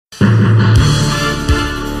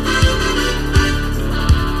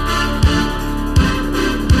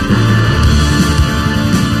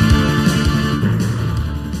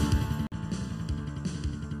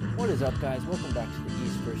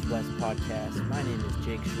My name is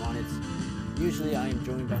Jake Schwanitz. Usually I am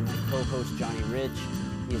joined by my co-host Johnny Rich.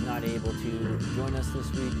 He is not able to join us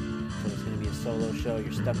this week, so it's going to be a solo show.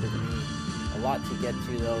 You're stuck with me. A lot to get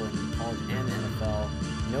to though in college and the NFL.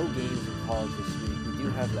 No games in college this week. We do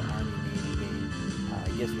have the Army-Navy game. I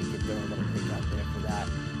guess we could throw a little pick out there for that.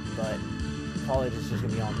 But college is just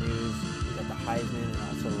going to be all news. We got the Heisman and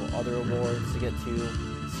also other awards to get to.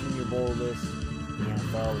 Senior Bowl list. In the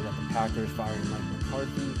NFL, we got the Packers firing Mike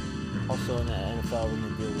McCarthy. Also in the NFL, we're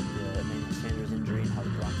going to deal with the Emmanuel Sanders injury and how the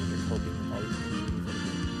Broncos are coping with all these injuries that have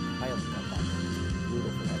been piling up on them. It's been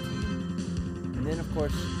brutal for that team. And then, of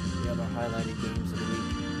course, we have our highlighted games of the week.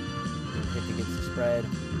 We're going to pick against the spread,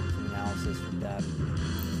 some analysis with that.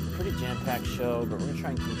 It's a pretty jam-packed show, but we're going to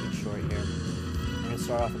try and keep it short here. We're going to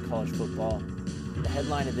start off with college football. The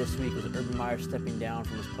headline of this week was Urban Meyer stepping down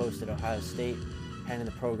from his post at Ohio State, handing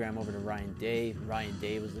the program over to Ryan Day. Ryan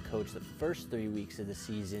Day was the coach the first 3 weeks of the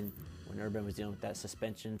season when Urban was dealing with that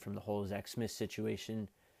suspension from the whole Zach Smith situation.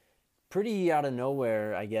 Pretty out of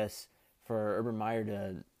nowhere, I guess, for Urban Meyer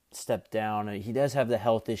to step down. He does have the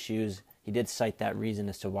health issues. He did cite that reason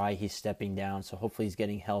as to why he's stepping down, so hopefully he's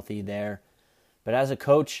getting healthy there. But as a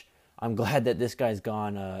coach, I'm glad that this guy's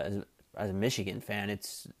gone. As a Michigan fan,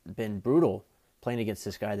 it's been brutal playing against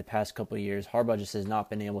this guy the past couple of years. Harbaugh just has not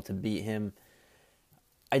been able to beat him.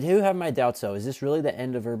 I do have my doubts, though. Is this really the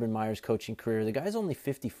end of Urban Meyer's coaching career? The guy's only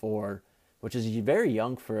 54, which is very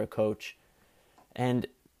young for a coach. And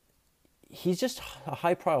he's just a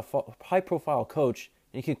high-profile coach,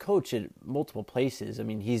 and he can coach at multiple places. I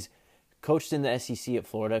mean, he's coached in the SEC at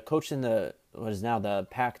Florida, coached in what is now the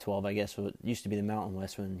Pac-12, I guess, what used to be the Mountain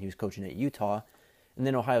West when he was coaching at Utah, and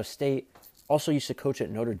then Ohio State. Also used to coach at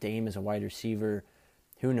Notre Dame as a wide receiver.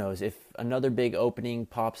 Who knows? If another big opening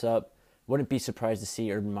pops up, wouldn't be surprised to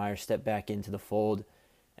see Urban Meyer step back into the fold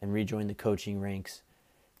and rejoin the coaching ranks.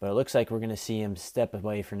 But it looks like we're going to see him step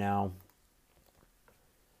away for now.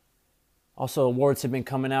 Also, awards have been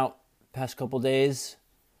coming out past couple days.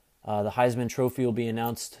 The Heisman Trophy will be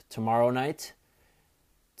announced tomorrow night.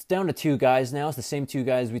 It's down to two guys now. It's the same two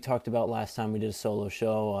guys we talked about last time we did a solo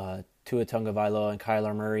show, Tua Tagovailoa and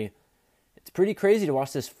Kyler Murray. It's pretty crazy to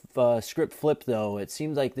watch this script flip, though. It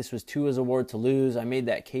seems like this was Tua's award to lose. I made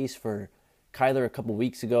that case for Kyler a couple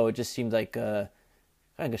weeks ago. It just seems like a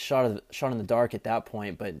shot in the dark at that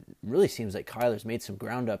point, but it really seems like Kyler's made some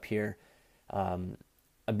ground up here.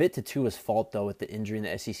 A bit to Tua's fault, though, with the injury in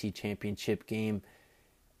the SEC championship game.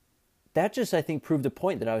 That just, I think, proved the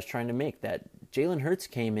point that I was trying to make, that Jalen Hurts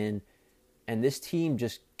came in and this team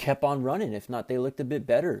just kept on running. If not, they looked a bit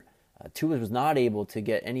better. Tua was not able to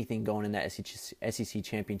get anything going in that SEC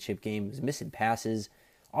championship game. He was missing passes.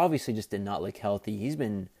 Obviously just did not look healthy. He's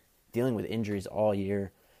been dealing with injuries all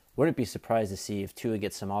year. Wouldn't be surprised to see if Tua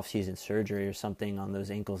gets some offseason surgery or something on those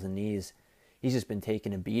ankles and knees. He's just been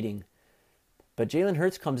taking a beating. But Jalen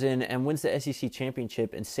Hurts comes in and wins the SEC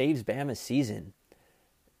championship and saves Bama's season.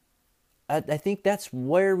 I think that's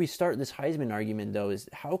where we start this Heisman argument, though, is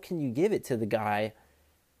how can you give it to the guy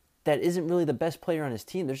that isn't really the best player on his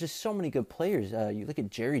team? There's just so many good players. You look at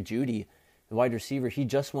Jerry Jeudy, the wide receiver. He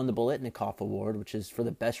just won the Biletnikoff Award, which is for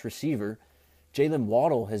the best receiver. Jalen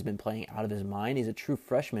Waddle has been playing out of his mind. He's a true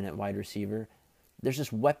freshman at wide receiver. There's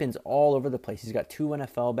just weapons all over the place. He's got two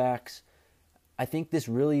NFL backs. I think this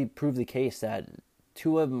really proved the case that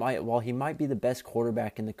Tua while he might be the best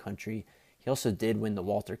quarterback in the country, he also did win the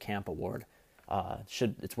Walter Camp Award.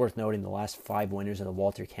 It's worth noting the last 5 winners of the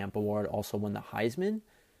Walter Camp Award also won the Heisman.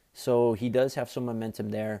 So he does have some momentum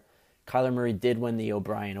there. Kyler Murray did win the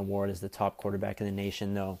O'Brien Award as the top quarterback in the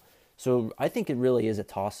nation, though. So I think it really is a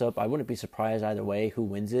toss-up. I wouldn't be surprised either way who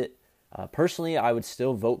wins it. Personally, I would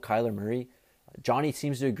still vote Kyler Murray. Johnny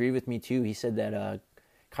seems to agree with me, too. He said that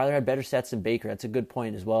Kyler had better stats than Baker. That's a good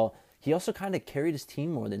point as well. He also kind of carried his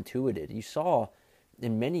team more than Tua did. You saw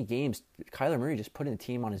in many games, Kyler Murray just putting the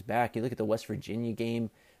team on his back. You look at the West Virginia game,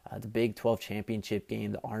 the Big 12 championship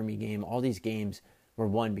game, the Army game. All these games were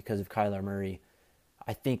won because of Kyler Murray.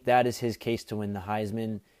 I think that is his case to win the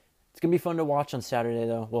Heisman. It's going to be fun to watch on Saturday,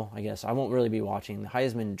 though. Well, I guess I won't really be watching. The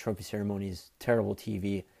Heisman Trophy ceremony is terrible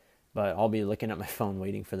TV, but I'll be looking at my phone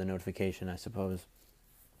waiting for the notification, I suppose.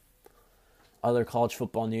 Other college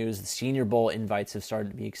football news, the Senior Bowl invites have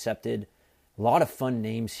started to be accepted. A lot of fun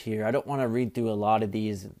names here. I don't want to read through a lot of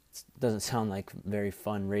these. It doesn't sound like very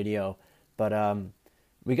fun radio, but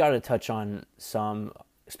we got to touch on some,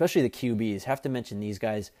 especially the QBs. Have to mention these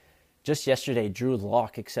guys. Just yesterday, Drew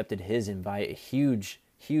Lock accepted his invite, a huge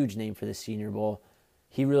name for the Senior Bowl.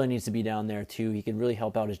 He really needs to be down there too. He could really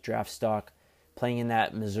help out his draft stock, playing in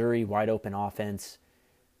that Missouri wide open offense.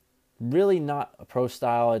 Really not a pro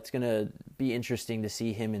style. It's going to be interesting to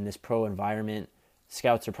see him in this pro environment.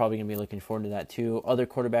 Scouts are probably going to be looking forward to that too. Other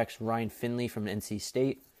quarterbacks, Ryan Finley from NC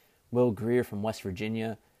State, Will Grier from West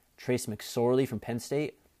Virginia, Trace McSorley from Penn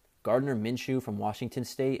State, Gardner Minshew from Washington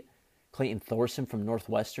State, Clayton Thorson from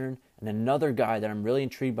Northwestern, and another guy that I'm really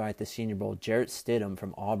intrigued by at the Senior Bowl, Jarrett Stidham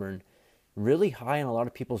from Auburn. Really high on a lot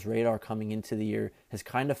of people's radar coming into the year, has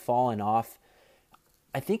kind of fallen off.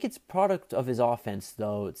 I think it's product of his offense,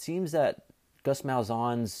 though. It seems that Gus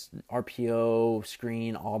Malzahn's RPO,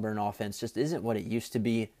 screen, Auburn offense just isn't what it used to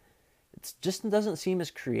be. It just doesn't seem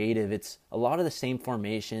as creative. It's a lot of the same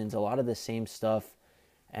formations, a lot of the same stuff,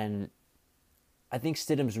 and I think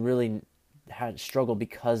Stidham's really had struggled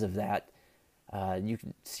because of that. You've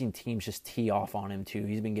seen teams just tee off on him, too.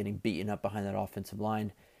 He's been getting beaten up behind that offensive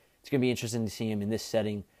line. It's going to be interesting to see him in this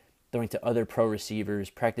setting, throwing to other pro receivers,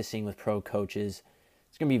 practicing with pro coaches.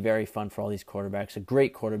 It's going to be very fun for all these quarterbacks. A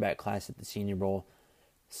great quarterback class at the Senior Bowl.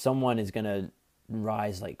 Someone is going to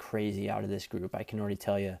rise like crazy out of this group, I can already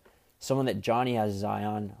tell you. Someone that Johnny has his eye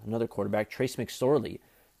on, another quarterback, Trace McSorley.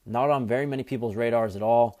 Not on very many people's radars at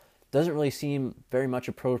all. Doesn't really seem very much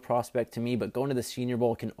a pro prospect to me, but going to the Senior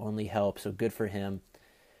Bowl can only help, so good for him.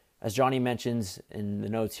 As Johnny mentions in the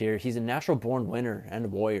notes here, he's a natural-born winner and a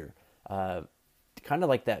warrior. Kind of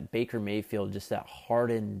like that Baker Mayfield, just that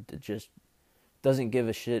hardened, just doesn't give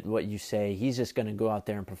a shit what you say. He's just going to go out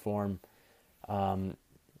there and perform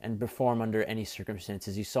under any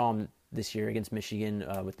circumstances. You saw him this year against Michigan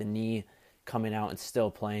with the knee coming out and still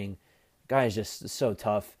playing. Guy is just so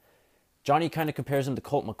tough. Johnny kind of compares him to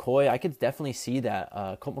Colt McCoy. I could definitely see that.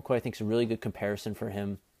 Colt McCoy, I think, is a really good comparison for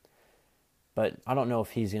him. But I don't know if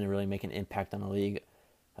he's going to really make an impact on the league.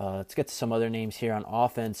 Let's get to some other names here on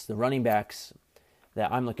offense. The running backs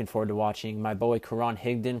that I'm looking forward to watching. My boy Karan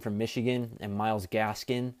Higdon from Michigan and Myles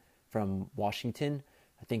Gaskin from Washington.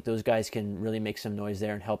 I think those guys can really make some noise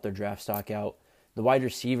there and help their draft stock out. The wide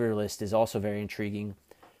receiver list is also very intriguing.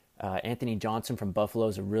 Anthony Johnson from Buffalo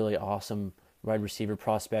is a really awesome wide receiver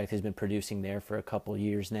prospect. He's been producing there for a couple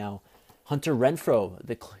years now. Hunter Renfrow,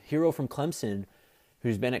 the hero from Clemson,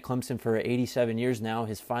 who's been at Clemson for 87 years now,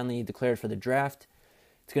 has finally declared for the draft.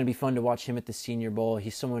 It's going to be fun to watch him at the Senior Bowl.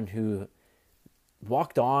 He's someone who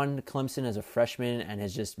walked on Clemson as a freshman and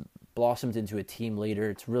has just blossomed into a team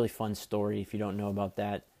leader. It's a really fun story if you don't know about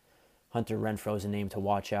that. Hunter Renfrow is a name to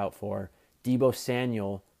watch out for. Deebo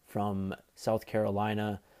Samuel from South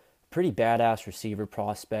Carolina, pretty badass receiver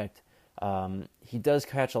prospect. He does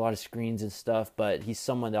catch a lot of screens and stuff, but he's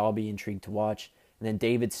someone that I'll be intrigued to watch. And then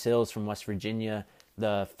David Sills from West Virginia,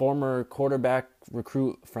 the former quarterback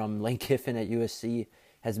recruit from Lane Kiffin at USC,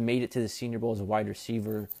 has made it to the Senior Bowl as a wide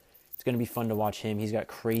receiver. It's going to be fun to watch him. He's got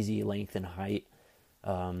crazy length and height.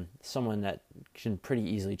 Someone that can pretty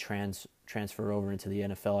easily transfer over into the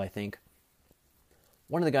NFL, I think.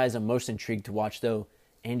 One of the guys I'm most intrigued to watch, though,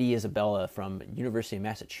 Andy Isabella from University of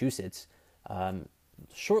Massachusetts.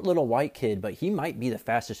 Short little white kid, but he might be the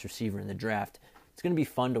fastest receiver in the draft. It's going to be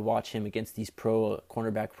fun to watch him against these pro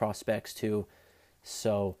cornerback prospects, too.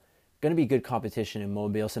 So, going to be good competition in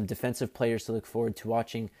Mobile. Some defensive players to look forward to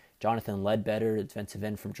watching. Jonathan Ledbetter, defensive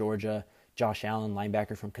end from Georgia. Josh Allen,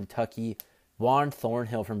 linebacker from Kentucky. Juan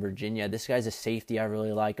Thornhill from Virginia. This guy's a safety I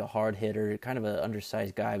really like, a hard hitter, kind of an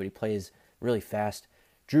undersized guy, but he plays really fast.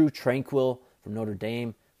 Drew Tranquill from Notre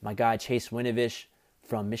Dame. My guy Chase Winovich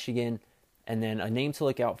from Michigan. And then a name to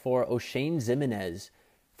look out for, O'Shane Ximenez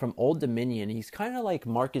from Old Dominion. He's kind of like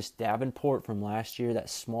Marcus Davenport from last year, that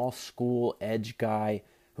small school edge guy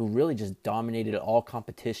who really just dominated all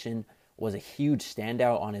competition, was a huge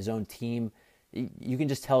standout on his own team. You can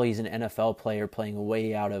just tell he's an NFL player playing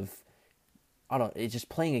way out of, just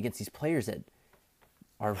playing against these players that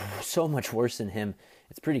are so much worse than him.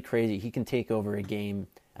 It's pretty crazy. He can take over a game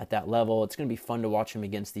at that level. It's going to be fun to watch him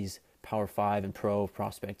against these Power 5 and pro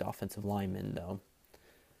prospect offensive linemen, though.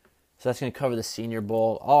 So that's going to cover the Senior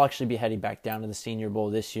Bowl. I'll actually be heading back down to the Senior Bowl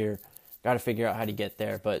this year. Got to figure out how to get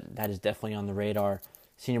there, but that is definitely on the radar.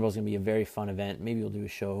 Senior Bowl is going to be a very fun event. Maybe we'll do a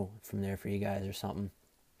show from there for you guys or something.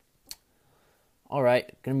 All right,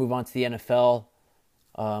 going to move on to the NFL.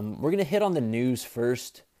 We're going to hit on the news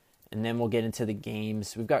first, and then we'll get into the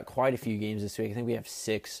games. We've got quite a few games this week. I think we have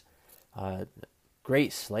 6.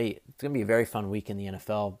 Great slate. It's going to be a very fun week in the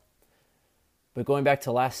NFL. But going back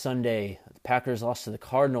to last Sunday, the Packers lost to the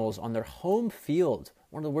Cardinals on their home field.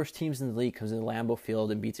 One of the worst teams in the league comes into Lambeau Field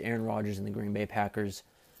and beats Aaron Rodgers and the Green Bay Packers.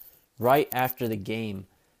 Right after the game,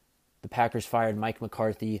 the Packers fired Mike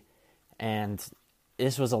McCarthy, and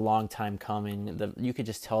this was a long time coming. You could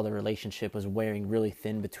just tell the relationship was wearing really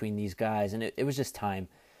thin between these guys, and it was just time.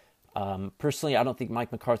 Personally, I don't think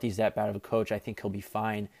Mike McCarthy's that bad of a coach. I think he'll be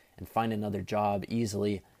fine and find another job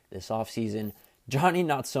easily this offseason. Johnny,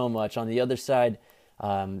 not so much. On the other side,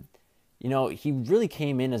 he really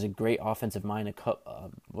came in as a great offensive mind.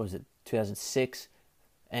 What was it, 2006,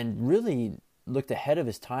 and really looked ahead of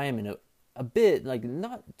his time and a bit like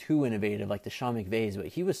not too innovative like the Sean McVays, but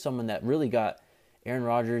he was someone that really got Aaron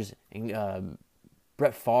Rodgers and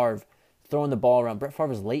Brett Favre throwing the ball around. Brett Favre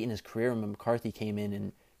was late in his career when McCarthy came in,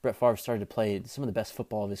 and Brett Favre started to play some of the best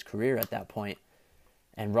football of his career at that point.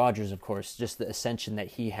 And Rodgers, of course, just the ascension that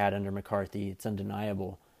he had under McCarthy, it's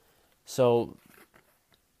undeniable. So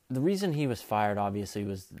the reason he was fired, obviously,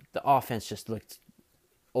 was the offense just looked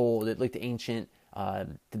old. It looked ancient.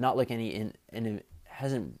 Did not look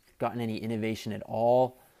hasn't gotten any innovation at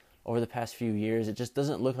all over the past few years. It just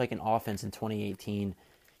doesn't look like an offense in 2018.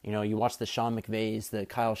 You watch the Sean McVays, the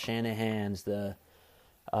Kyle Shanahans, the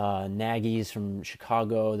Nagy's from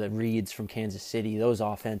Chicago, the Reeds from Kansas City. Those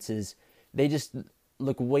offenses, they just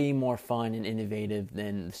look way more fun and innovative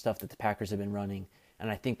than the stuff that the Packers have been running. And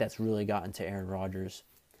I think that's really gotten to Aaron Rodgers.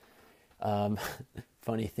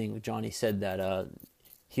 Funny thing, Johnny said that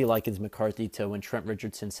he likens McCarthy to when Trent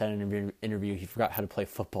Richardson said in an interview he forgot how to play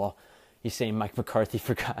football. He's saying Mike McCarthy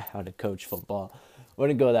forgot how to coach football.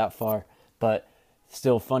 Wouldn't go that far, but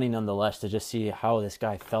still funny nonetheless to just see how this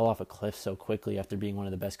guy fell off a cliff so quickly after being one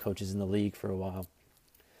of the best coaches in the league for a while.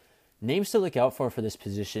 Names to look out for this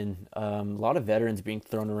position. A lot of veterans being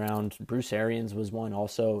thrown around. Bruce Arians was one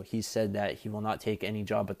also. He said that he will not take any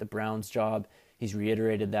job but the Browns job. He's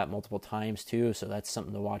reiterated that multiple times too, so that's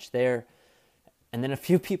something to watch there. And then a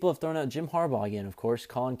few people have thrown out Jim Harbaugh again, of course.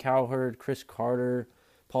 Colin Cowherd, Chris Carter,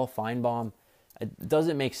 Paul Feinbaum. It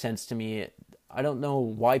doesn't make sense to me. I don't know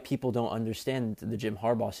why people don't understand the Jim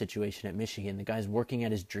Harbaugh situation at Michigan. The guy's working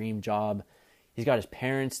at his dream job. He's got his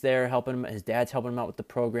parents there helping him. His dad's helping him out with the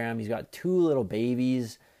program. He's got 2 little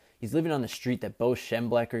babies. He's living on the street that Bo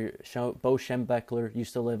Schembechler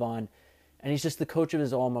used to live on. And he's just the coach of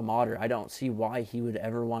his alma mater. I don't see why he would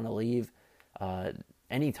ever want to leave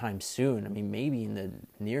anytime soon. I mean, maybe in the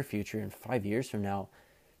near future, in 5 years from now.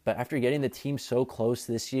 But after getting the team so close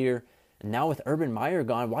this year, and now with Urban Meyer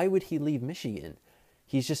gone, why would he leave Michigan?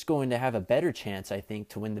 He's just going to have a better chance, I think,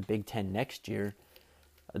 to win the Big Ten next year.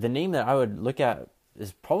 The name that I would look at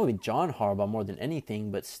is probably John Harbaugh more than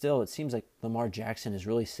anything, but still, it seems like Lamar Jackson has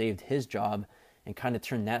really saved his job and kind of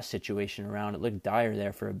turned that situation around. It looked dire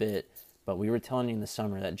there for a bit, but we were telling you in the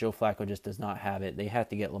summer that Joe Flacco just does not have it. They have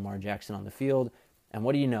to get Lamar Jackson on the field, and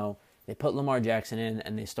what do you know? They put Lamar Jackson in,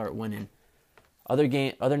 and they start winning. Other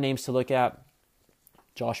names to look at,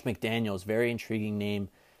 Josh McDaniels, very intriguing name.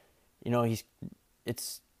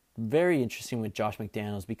 It's very interesting with Josh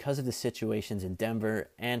McDaniels because of the situations in Denver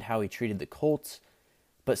and how he treated the Colts.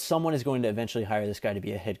 But someone is going to eventually hire this guy to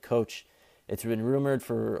be a head coach. It's been rumored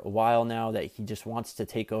for a while now that he just wants to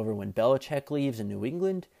take over when Belichick leaves in New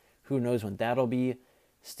England. Who knows when that'll be.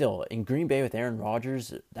 Still, in Green Bay with Aaron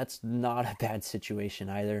Rodgers, that's not a bad situation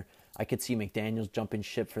either. I could see McDaniels jumping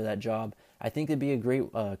ship for that job. I think it'd be a great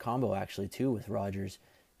combo, actually, too, with Rodgers.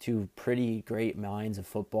 2 pretty great minds of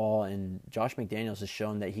football, and Josh McDaniels has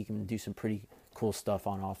shown that he can do some pretty cool stuff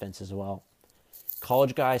on offense as well.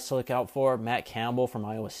 College guys to look out for, Matt Campbell from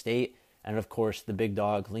Iowa State, and of course the big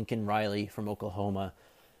dog, Lincoln Riley from Oklahoma.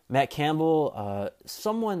 Matt Campbell,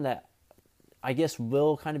 someone that I guess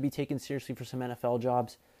will kind of be taken seriously for some NFL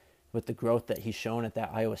jobs with the growth that he's shown at that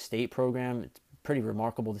Iowa State program. It's pretty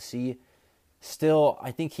remarkable to see. Still, I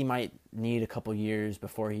think he might need a couple years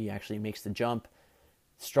before he actually makes the jump.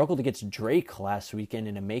 Struggled against Drake last weekend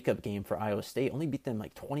in a makeup game for Iowa State. Only beat them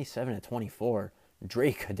like 27-24.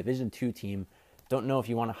 Drake, a Division II team. Don't know if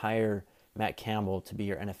you want to hire Matt Campbell to be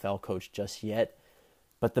your NFL coach just yet.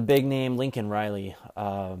 But the big name, Lincoln Riley.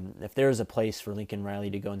 If there's a place for Lincoln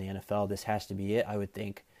Riley to go in the NFL, this has to be it, I would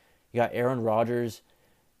think. You got Aaron Rodgers.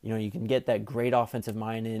 You can get that great offensive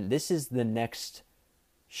mind in. This is the next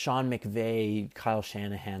Sean McVay, Kyle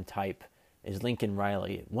Shanahan type. Is Lincoln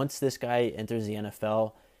Riley. Once this guy enters the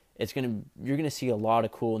NFL, you're gonna see a lot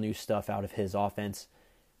of cool new stuff out of his offense.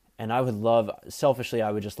 And I would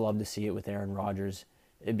just love to see it with Aaron Rodgers.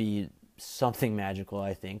 It'd be something magical,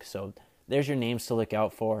 I think. So there's your names to look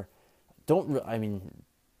out for. The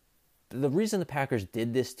reason the Packers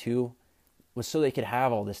did this too was so they could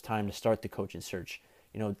have all this time to start the coaching search.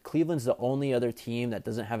 Cleveland's the only other team that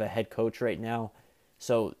doesn't have a head coach right now.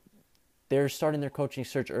 So they're starting their coaching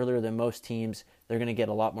search earlier than most teams. They're going to get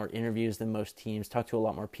a lot more interviews than most teams, talk to a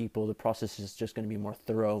lot more people. The process is just going to be more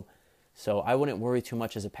thorough. So I wouldn't worry too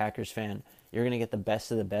much as a Packers fan. You're going to get the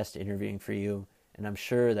best of the best interviewing for you. And I'm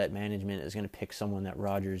sure that management is going to pick someone that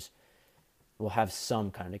Rodgers will have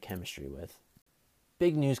some kind of chemistry with.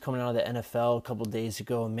 Big news coming out of the NFL a couple days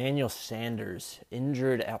ago. Emmanuel Sanders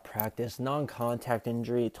injured at practice, non-contact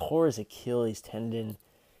injury, tore his Achilles tendon.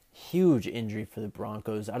 Huge injury for the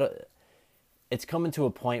Broncos. It's coming to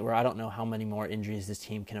a point where I don't know how many more injuries this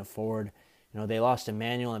team can afford. They lost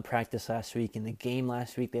Emmanuel in practice last week. In the game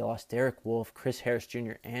last week, they lost Derek Wolfe, Chris Harris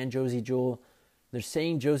Jr., and Josey Jewell. They're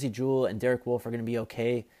saying Josey Jewell and Derek Wolfe are going to be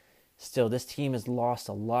okay. Still, this team has lost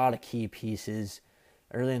a lot of key pieces.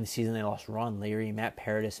 Early in the season, they lost Ron Leary, Matt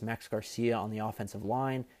Paradis, Max Garcia on the offensive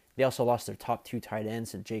line. They also lost their top 2 tight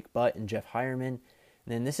ends, Jake Butt and Jeff Hireman.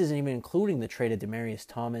 And then this isn't even including the trade of Demaryius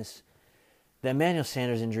Thomas. The Emmanuel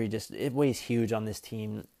Sanders injury, it weighs huge on this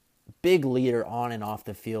team. Big leader on and off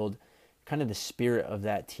the field. Kind of the spirit of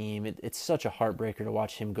that team. It's such a heartbreaker to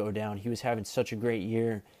watch him go down. He was having such a great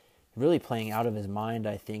year. Really playing out of his mind,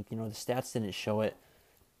 I think. The stats didn't show it.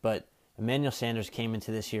 But Emmanuel Sanders came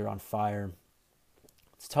into this year on fire.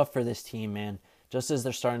 It's tough for this team, man. Just as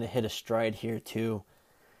they're starting to hit a stride here, too.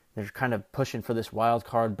 They're kind of pushing for this wild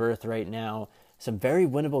card berth right now. Some very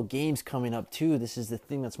winnable games coming up, too. This is the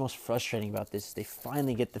thing that's most frustrating about this. They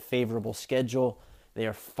finally get the favorable schedule. They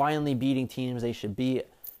are finally beating teams they should beat.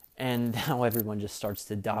 And now everyone just starts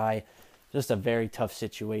to die. Just a very tough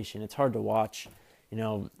situation. It's hard to watch.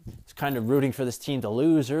 It's kind of rooting for this team to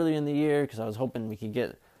lose early in the year because I was hoping we could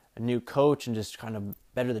get a new coach and just kind of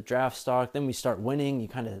better the draft stock. Then we start winning. You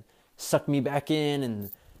kind of suck me back in,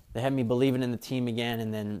 and they have me believing in the team again,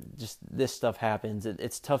 and then just this stuff happens.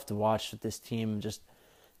 It's tough to watch with this team. Just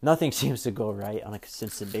nothing seems to go right on a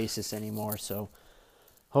consistent basis anymore. So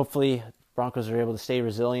hopefully Broncos are able to stay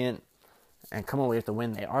resilient and come away with the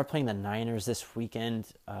win. They are playing the Niners this weekend,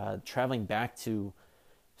 traveling back to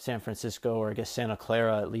San Francisco, or I guess Santa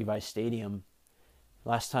Clara at Levi Stadium.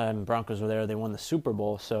 Last time Broncos were there, they won the Super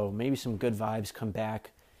Bowl, so maybe some good vibes come back.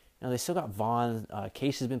 They still got Vaughn.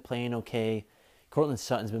 Case has been playing okay. Cortland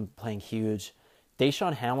Sutton's been playing huge.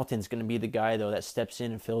 DaeSean Hamilton's going to be the guy, though, that steps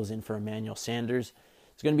in and fills in for Emmanuel Sanders.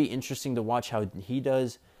 It's going to be interesting to watch how he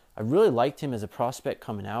does. I really liked him as a prospect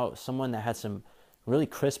coming out, someone that had some really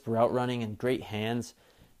crisp route running and great hands.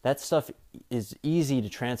 That stuff is easy to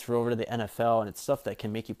transfer over to the NFL, and it's stuff that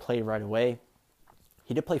can make you play right away.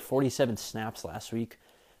 He did play 47 snaps last week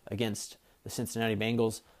against the Cincinnati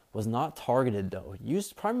Bengals. Was not targeted, though.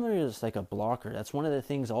 Used primarily as like a blocker. That's one of the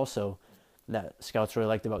things also that scouts really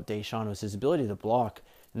liked about DaeSean was his ability to block.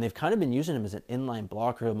 And they've kind of been using him as an inline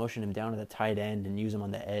blocker. They'll motion him down to the tight end and use him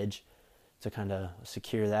on the edge to kind of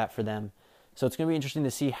secure that for them. So it's going to be interesting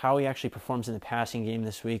to see how he actually performs in the passing game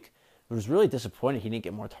this week. I was really disappointed he didn't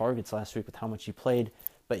get more targets last week with how much he played,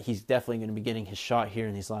 but he's definitely going to be getting his shot here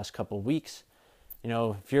in these last couple of weeks.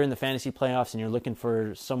 If you're in the fantasy playoffs and you're looking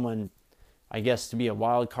for someone, I guess, to be a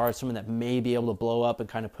wild card, someone that may be able to blow up and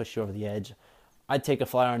kind of push you over the edge, I'd take a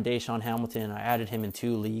flyer on DaeSean Hamilton. I added him in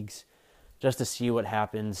 2 leagues just to see what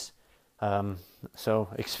happens. So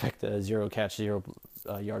expect a 0-catch,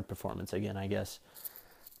 0-yard performance again, I guess.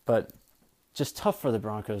 But just tough for the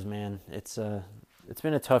Broncos, man. It's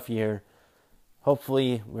been a tough year.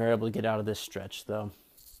 Hopefully we're able to get out of this stretch, though.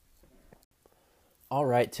 All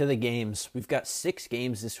right, to the games. We've got 6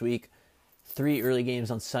 games this week. 3 early games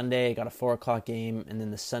on Sunday. Got a 4 o'clock game, and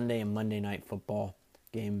then the Sunday and Monday night football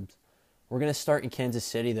games. We're going to start in Kansas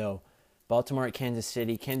City, though. Baltimore at Kansas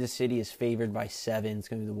City. Kansas City is favored by 7. It's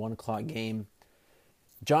going to be the 1 o'clock game.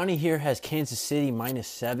 Johnny here has Kansas City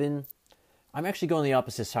 -7. I'm actually going the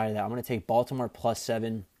opposite side of that. I'm going to take Baltimore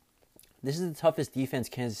 +7. This is the toughest defense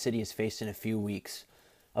Kansas City has faced in a few weeks.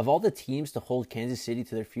 Of all the teams to hold Kansas City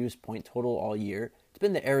to their fewest point total all year, it's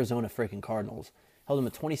been the Arizona freaking Cardinals. Held them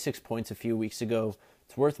at 26 points a few weeks ago.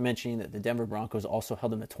 It's worth mentioning that the Denver Broncos also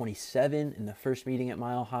held them at 27 in the first meeting at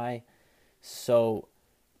Mile High. So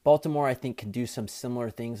Baltimore, I think, can do some similar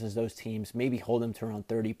things as those teams, maybe hold them to around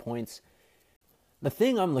 30 points. The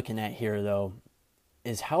thing I'm looking at here, though,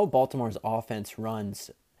 is how Baltimore's offense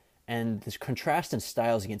runs and this contrast in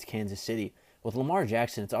styles against Kansas City. With Lamar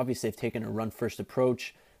Jackson, it's obvious they've taken a run-first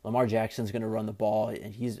approach. Lamar Jackson's going to run the ball,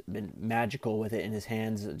 and he's been magical with it in his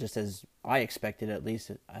hands, just as I expected at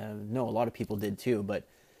least. I know a lot of people did too, but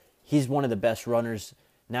he's one of the best runners,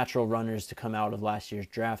 natural runners to come out of last year's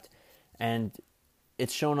draft. And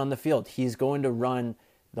it's shown on the field. He's going to run.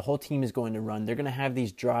 The whole team is going to run. They're going to have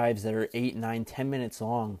these drives that are 8, 9, 10 minutes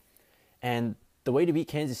long. And the way to beat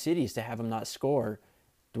Kansas City is to have them not score.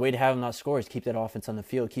 The way to have them not score is keep that offense on the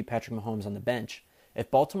field, keep Patrick Mahomes on the bench. If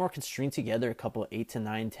Baltimore can string together a couple of 8 to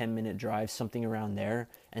 9, 10-minute drives, something around there,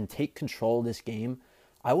 and take control of this game,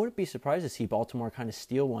 I wouldn't be surprised to see Baltimore kind of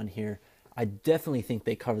steal one here. I definitely think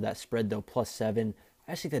they cover that spread, though, +7.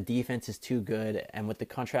 I just think the defense is too good, and with the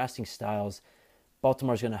contrasting styles,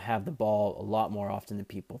 Baltimore's going to have the ball a lot more often than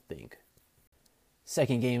people think.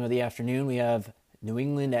 Second game of the afternoon, we have New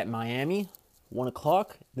England at Miami, 1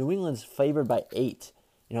 o'clock. New England's favored by 8.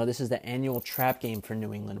 This is the annual trap game for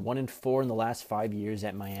New England. 1-4 in the last 5 years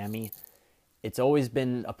at Miami. It's always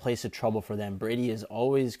been a place of trouble for them. Brady has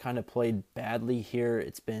always kind of played badly here.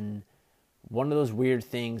 It's been one of those weird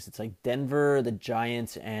things. It's like Denver, the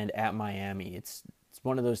Giants, and at Miami. It's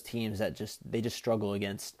one of those teams that they just struggle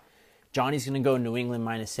against. Johnny's going to go New England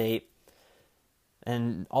 -8.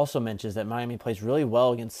 And also mentions that Miami plays really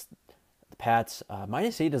well against the Pats.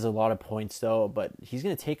 -8 is a lot of points, though, but he's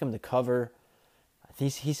going to take them to cover. He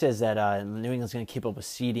says that New England's going to keep up with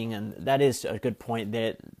seeding, and that is a good point.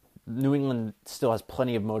 That New England still has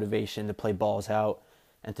plenty of motivation to play balls out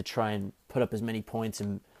and to try and put up as many points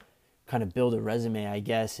and kind of build a resume, I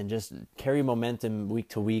guess, and just carry momentum week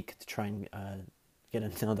to week to try and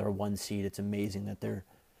get another 1 seed. It's amazing that they're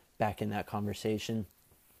back in that conversation.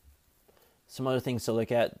 Some other things to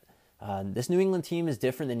look at. This New England team is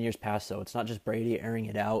different than years past, though. It's not just Brady airing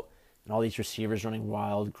it out and all these receivers running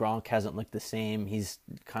wild. Gronk hasn't looked the same. He's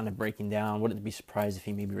kind of breaking down. Wouldn't be surprised if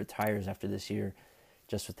he maybe retires after this year,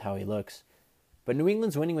 just with how he looks. But New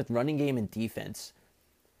England's winning with running game and defense.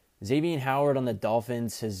 Xavier Howard on the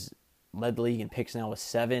Dolphins has led the league in picks now with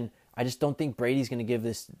 7. I just don't think Brady's going to give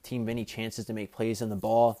this team any chances to make plays on the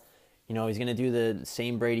ball. He's going to do the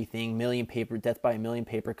same Brady thing, death by a million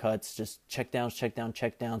paper cuts, just check downs,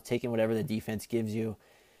 taking whatever the defense gives you.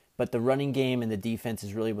 But the running game and the defense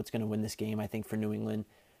is really what's going to win this game, I think, for New England.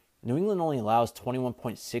 New England only allows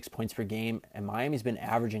 21.6 points per game, and Miami's been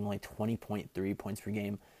averaging only 20.3 points per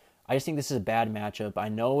game. I just think this is a bad matchup. I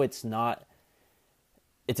know it's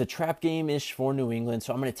a trap game-ish for New England,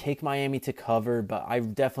 so I'm going to take Miami to cover, but I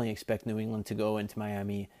definitely expect New England to go into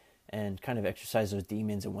Miami and kind of exercise those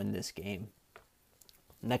demons and win this game.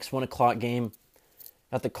 Next 1 o'clock game,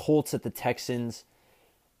 got the Colts at the Texans.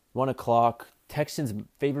 1 o'clock, Texans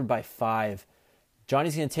favored by 5.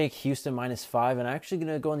 Johnny's going to take Houston -5, and I'm actually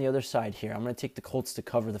going to go on the other side here. I'm going to take the Colts to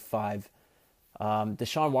cover the 5.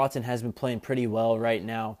 Deshaun Watson has been playing pretty well right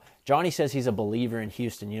now. Johnny says he's a believer in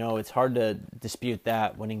Houston. It's hard to dispute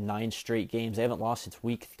that, winning 9 straight games. They haven't lost since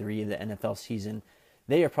week 3 of the NFL season.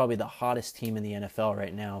 They are probably the hottest team in the NFL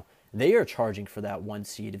right now. They are charging for that 1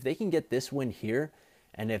 seed. If they can get this win here,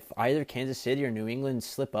 and if either Kansas City or New England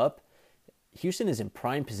slip up, Houston is in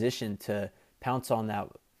prime position to pounce on that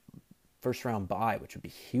first-round bye, which would be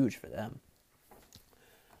huge for them.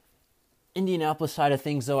 Indianapolis side of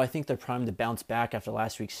things, though, I think they're primed to bounce back after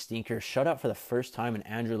last week's stinker. Shutout for the first time in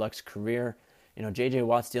Andrew Luck's career. J.J.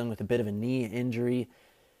 Watt's dealing with a bit of a knee injury.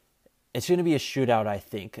 It's going to be a shootout, I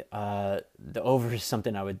think. The over is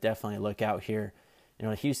something I would definitely look out here.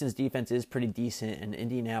 Houston's defense is pretty decent, and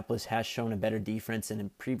Indianapolis has shown a better defense than in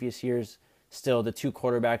previous years. Still, the 2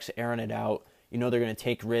 quarterbacks airing it out. They're going to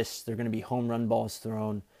take risks. They're going to be home run balls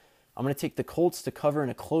thrown. I'm going to take the Colts to cover in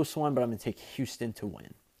a close one, but I'm going to take Houston to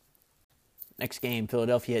win. Next game,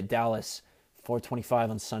 Philadelphia at Dallas, 4:25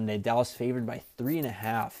 on Sunday. Dallas favored by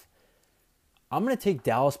 3.5. I'm going to take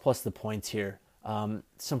Dallas plus the points here.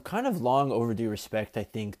 Some kind of long overdue respect, I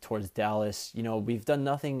think, towards Dallas. We've done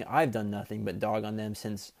nothing. I've done nothing but dog on them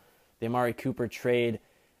since the Amari Cooper trade.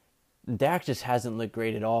 Dak just hasn't looked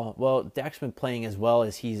great at all. Well, Dak's been playing as well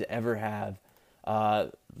as he's ever have.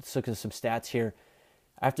 Let's look at some stats here.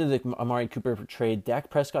 After the Amari Cooper trade,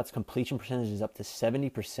 Dak Prescott's completion percentage is up to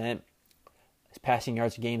 70%. His passing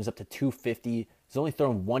yards a game is up to 250. He's only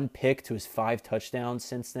thrown 1 pick to his 5 touchdowns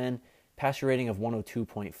since then. Passer rating of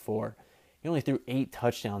 102.4. He only threw 8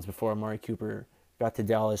 touchdowns before Amari Cooper got to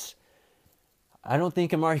Dallas. I don't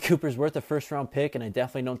think Amari Cooper's worth a first-round pick, and I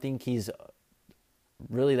definitely don't think he's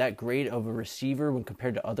really that great of a receiver when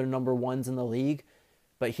compared to other number ones in the league.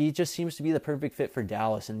 But he just seems to be the perfect fit for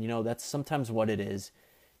Dallas, and that's sometimes what it is.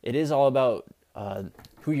 It is all about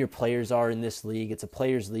who your players are in this league. It's a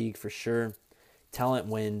players' league for sure. Talent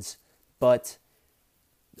wins, but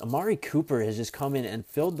Amari Cooper has just come in and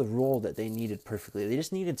filled the role that they needed perfectly. They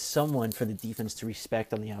just needed someone for the defense to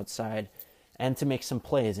respect on the outside and to make some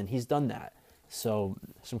plays, and he's done that. So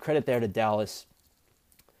some credit there to Dallas.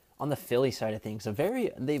 On the Philly side of things,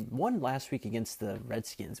 they won last week against the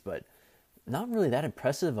Redskins, but not really that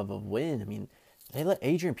impressive of a win. I mean, they let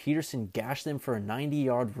Adrian Peterson gash them for a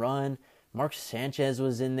 90-yard run. Mark Sanchez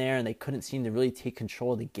was in there, and they couldn't seem to really take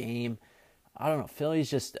control of the game. I don't know.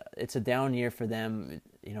 Philly's it's a down year for them.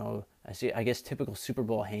 I guess typical Super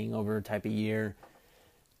Bowl hangover type of year.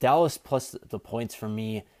 Dallas plus the points for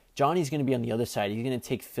me. Johnny's going to be on the other side. He's going to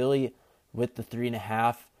take Philly with the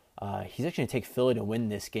 3.5. He's actually going to take Philly to win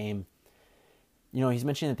this game. He's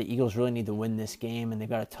mentioning that the Eagles really need to win this game, and they've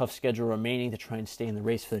got a tough schedule remaining to try and stay in the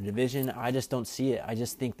race for the division. I just don't see it. I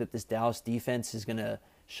just think that this Dallas defense is going to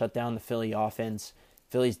shut down the Philly offense.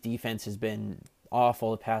 Philly's defense has been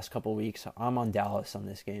awful the past couple weeks. I'm on Dallas on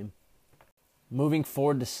this game. Moving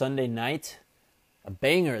forward to Sunday night, a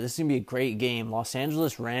banger. This is going to be a great game. Los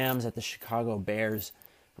Angeles Rams at the Chicago Bears.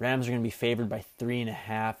 Rams are going to be favored by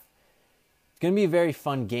 3.5. It's going to be a very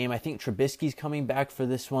fun game. I think Trubisky's coming back for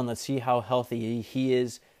this one. Let's see how healthy he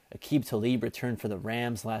is. Aqib Talib returned for the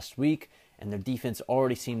Rams last week, and their defense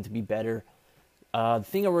already seemed to be better. The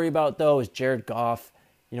thing I worry about, though, is Jared Goff.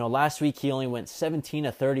 Last week he only went 17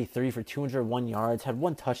 of 33 for 201 yards, had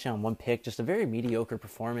 1 touchdown, 1 pick, just a very mediocre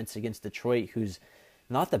performance against Detroit, who's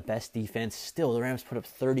not the best defense. Still, the Rams put up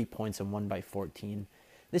 30 points and won by 14.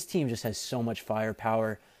 This team just has so much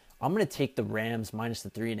firepower. I'm going to take the Rams minus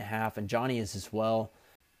the 3.5, and Johnny is as well.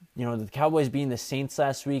 The Cowboys beating the Saints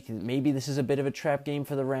last week, maybe this is a bit of a trap game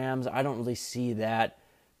for the Rams. I don't really see that,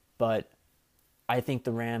 but I think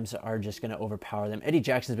the Rams are just going to overpower them. Eddie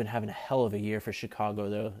Jackson's been having a hell of a year for Chicago,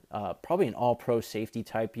 though. Probably an all-pro safety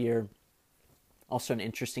type year. Also an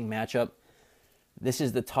interesting matchup. This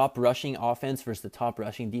is the top rushing offense versus the top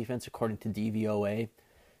rushing defense, according to DVOA.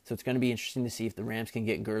 So it's going to be interesting to see if the Rams can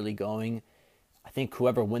get Gurley going. I think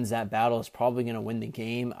whoever wins that battle is probably going to win the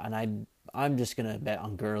game, and I'm just going to bet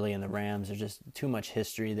on Gurley and the Rams. There's just too much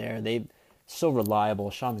history there. They're so reliable.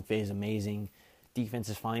 Sean McVay is amazing. Defense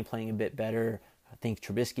is finally playing a bit better. I think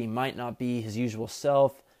Trubisky might not be his usual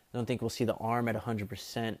self. I don't think we'll see the arm at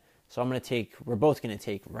 100%. So we're both going to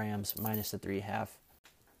take Rams minus the 3.5.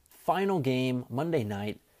 Final game, Monday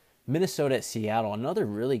night, Minnesota at Seattle. Another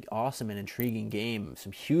really awesome and intriguing game.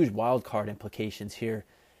 Some huge wild card implications here.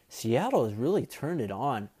 Seattle has really turned it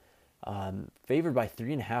on. Favored by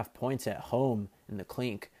 3.5 points at home in the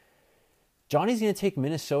clink. Johnny's going to take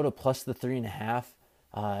Minnesota plus the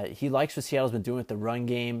 3.5. He likes what Seattle's been doing with the run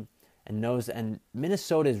game. And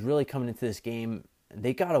Minnesota is really coming into this game.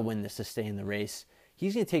 They got to win this to stay in the race.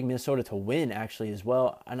 He's going to take Minnesota to win, actually, as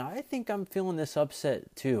well. And I think I'm feeling this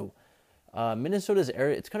upset, too. Minnesota's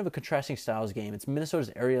area, it's kind of a contrasting styles game. It's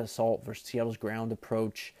Minnesota's area assault versus Seattle's ground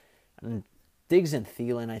approach. And Diggs and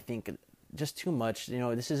Thielen, I think, just too much.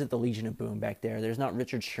 This isn't the Legion of Boom back there. There's not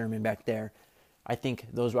Richard Sherman back there. I think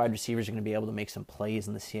those wide receivers are going to be able to make some plays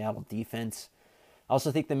in the Seattle defense. I also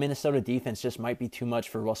think the Minnesota defense just might be too much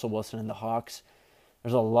for Russell Wilson and the Hawks.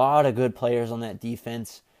 There's a lot of good players on that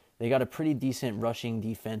defense. They got a pretty decent rushing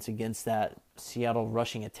defense against that Seattle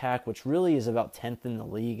rushing attack, which really is about 10th in the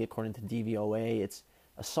league according to DVOA. It's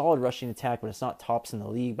a solid rushing attack, but it's not tops in the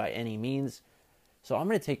league by any means. So I'm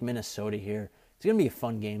going to take Minnesota here. It's going to be a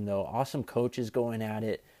fun game, though. Awesome coaches going at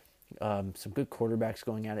it. Some good quarterbacks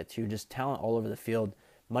going at it, too. Just talent all over the field.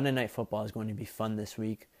 Monday Night Football is going to be fun this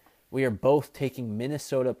week. We are both taking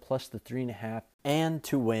Minnesota plus the 3.5 and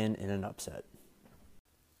to win in an upset.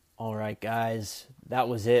 All right, guys. That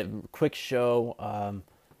was it. Quick show. A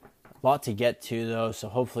lot to get to, though, so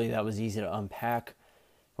hopefully that was easy to unpack.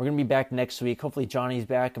 We're going to be back next week. Hopefully Johnny's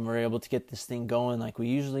back and we're able to get this thing going like we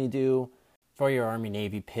usually do. For your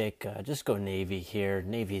Army-Navy pick, just go Navy here.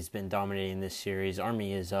 Navy's been dominating this series.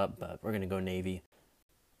 Army is up, but we're going to go Navy.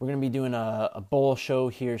 We're going to be doing a bowl show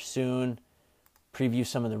here soon. Preview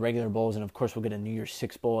some of the regular bowls, and of course we'll get a New Year's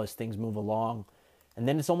Six bowl as things move along. And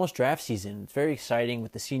then it's almost draft season. It's very exciting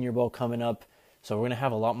with the Senior Bowl coming up. So we're going to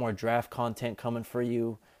have a lot more draft content coming for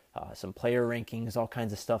you. Some player rankings, all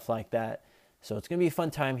kinds of stuff like that. So it's going to be a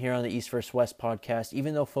fun time here on the East vs. West podcast.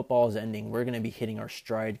 Even though football is ending, we're going to be hitting our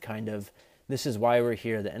stride kind of. This is why we're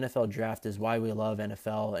here. The NFL draft is why we love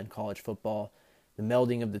NFL and college football. The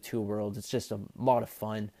melding of the two worlds. It's just a lot of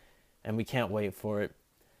fun, and we can't wait for it.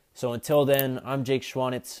 So until then, I'm Jake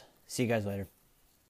Schwanitz. See you guys later.